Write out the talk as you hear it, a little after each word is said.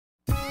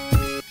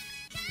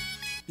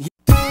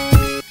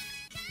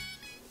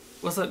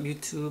What's up,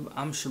 YouTube?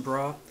 I'm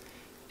Shabra,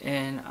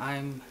 and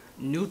I'm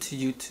new to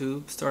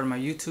YouTube. Started my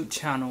YouTube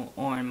channel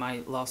on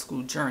my law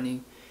school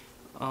journey.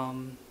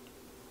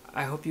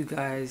 I hope you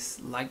guys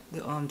like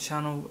the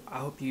channel. I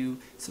hope you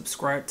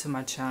subscribe to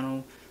my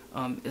channel.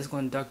 It's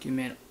going to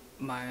document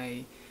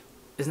my.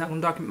 It's not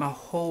going to document my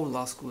whole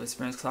law school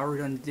experience because I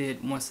already done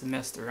did one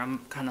semester.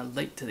 I'm kind of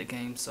late to the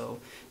game, so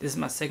this is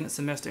my second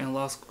semester in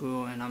law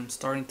school, and I'm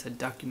starting to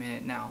document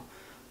it now.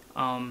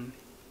 I'm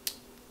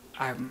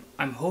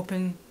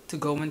hoping to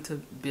go into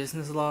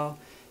business law,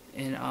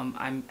 and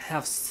I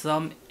have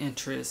some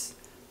interest.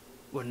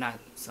 Well, not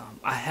some.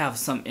 I have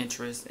some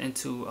interest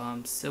into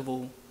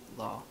civil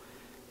law,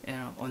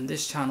 and on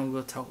this channel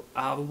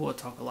I will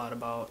talk a lot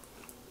about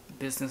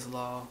business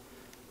law,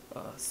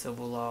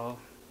 civil law,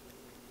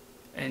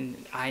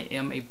 and I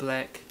am a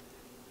black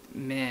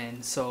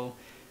man, so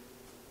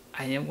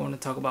I am going to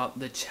talk about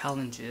the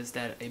challenges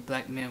that a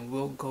black man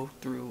will go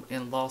through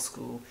in law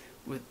school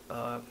with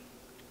a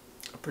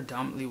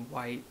predominantly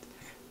white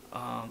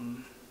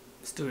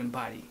student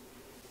body.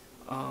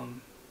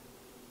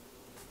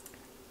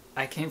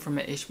 I came from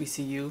an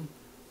HBCU,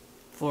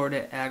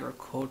 Florida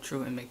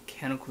Agricultural and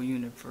Mechanical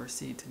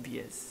University to be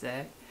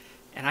exact,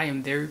 and I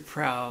am very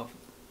proud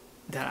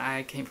that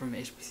I came from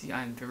an HBCU.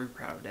 I am very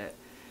proud of that.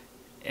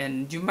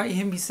 And you might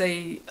hear me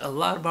say a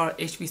lot about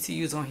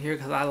HBCUs on here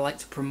because I like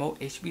to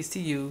promote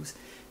HBCUs.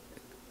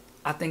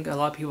 I think a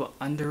lot of people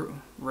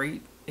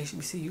underrate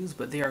HBCUs,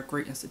 but they are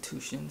great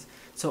institutions.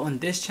 So on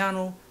this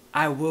channel,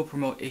 I will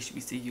promote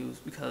HBCUs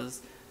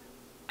because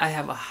I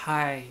have a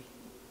high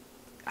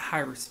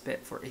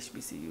respect for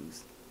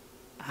HBCUs.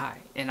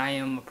 And I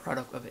am a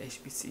product of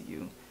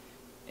HBCU,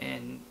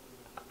 and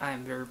I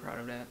am very proud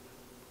of that.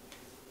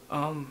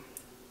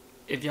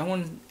 If y'all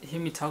want to hear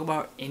me talk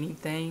about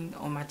anything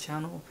on my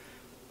channel,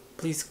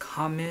 please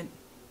comment,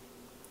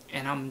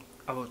 and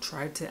I will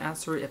try to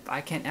answer it. If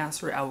I can't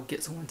answer it, I will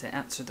get someone to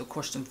answer the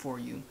question for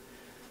you.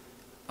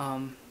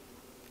 And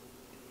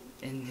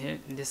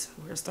this is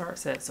where it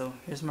starts at. So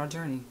here's my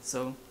journey.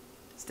 So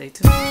stay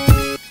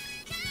tuned.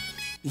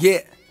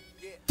 Yeah.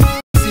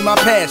 See my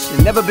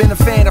passion. Never been a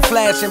fan of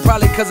flashing,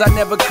 probably cause I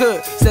never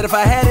could. Said if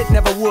I had it,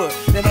 never would.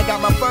 Then I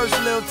got my first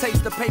little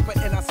taste of paper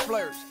and I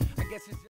splurged. I guess it's